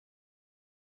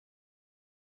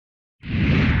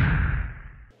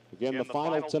Again, the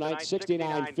final tonight,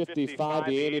 69-55.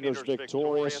 The Anteaters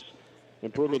victorious,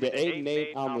 improving to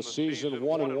 8-8 on the season,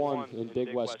 1-1 in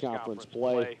Big West Conference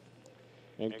play.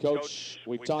 And, Coach,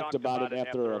 we talked about it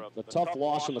after a tough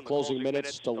loss in the closing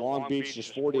minutes to Long Beach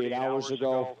just 48 hours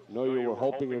ago. I know you were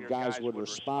hoping your guys would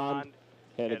respond.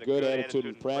 Had a good attitude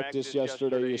in practice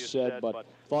yesterday, you said, but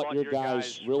thought your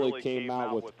guys really came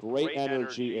out with great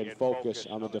energy and focus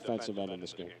on the defensive end in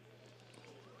this game.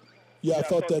 Yeah, I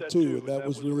thought that too, and that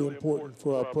was really important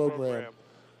for our program.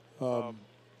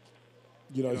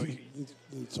 You know,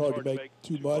 it's hard to make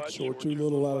too much or too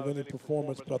little out of any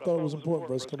performance, but I thought it was important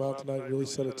for us to come out tonight and really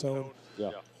set a tone.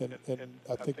 Yeah. And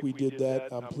I think we did that.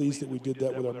 I'm pleased that we did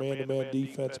that with our man-to-man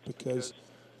defense because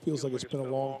it feels like it's been a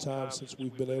long time since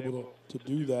we've been able to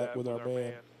do that with our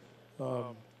man.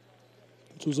 So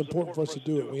it was important for us to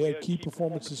do it. We had key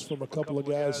performances from a couple of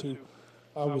guys who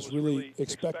I was really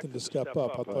expecting to step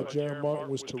up. I thought Jaron Martin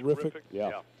was terrific,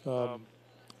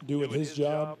 doing his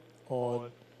job on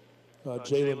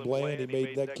Jalen Bland. He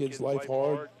made that kid's life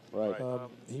hard. Right.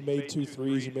 He made 2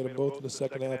 threes. He made them both in the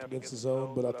second half against the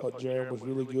zone, but I thought Jaron was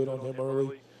really good on him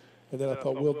early. And then I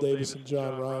thought Will Davis and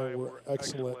John Ryan were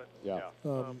excellent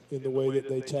in the way that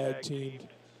they tag-teamed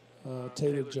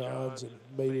Taylor Johns and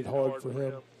made it hard for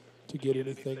him to get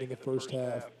anything in the first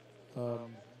half.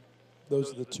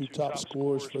 Those are the 2 top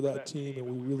scorers for that team, and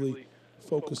we really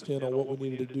focused in on what we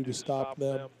needed to do to stop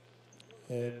them.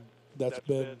 And that's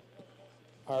been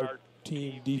our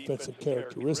team defensive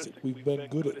characteristic. We've been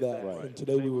good at that, and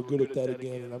today we were good at that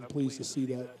again, and I'm pleased to see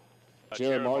that.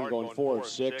 Jaron Martin going 4 of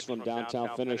 6 from downtown,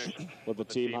 finish with the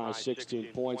team high 16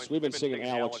 points. We've been singing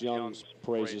Alex Young's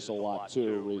praises a lot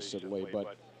too recently,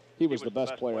 but he was the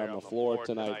best player on the floor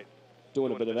tonight,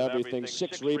 doing a bit of everything.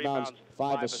 6 rebounds,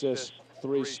 5 assists,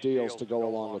 3 steals to go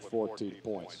along with 14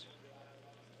 points.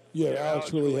 Yeah,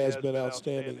 Alex really has been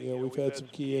outstanding. You know, we've had some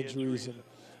key injuries,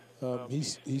 and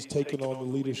he's taken on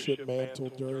the leadership mantle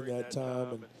during that time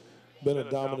and been a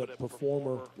dominant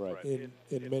performer in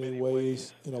many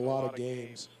ways in a lot of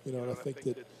games. You know, and I think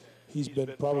that he's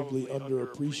been probably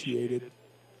underappreciated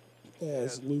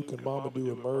as Luke and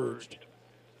Mamadou emerged.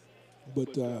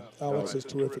 But Alex is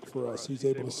terrific for us. He's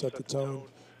able to set the tone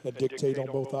and dictate on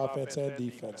both offense and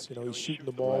defense. You know, he's shooting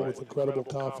the ball with incredible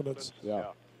confidence.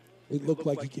 Yeah. It looked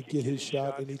like he could get his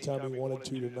shot anytime he wanted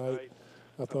to tonight.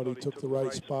 I thought he took the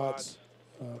right spots.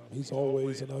 He's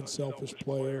always an unselfish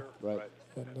player. Right.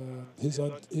 And his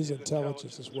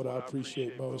intelligence is what I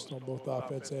appreciate most on both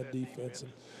offense and defense.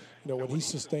 And, you know, when he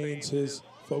sustains his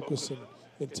focus and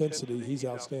intensity, he's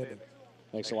outstanding.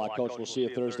 Thanks a lot, Coach. We'll see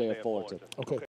you Thursday at Fullerton. Okay.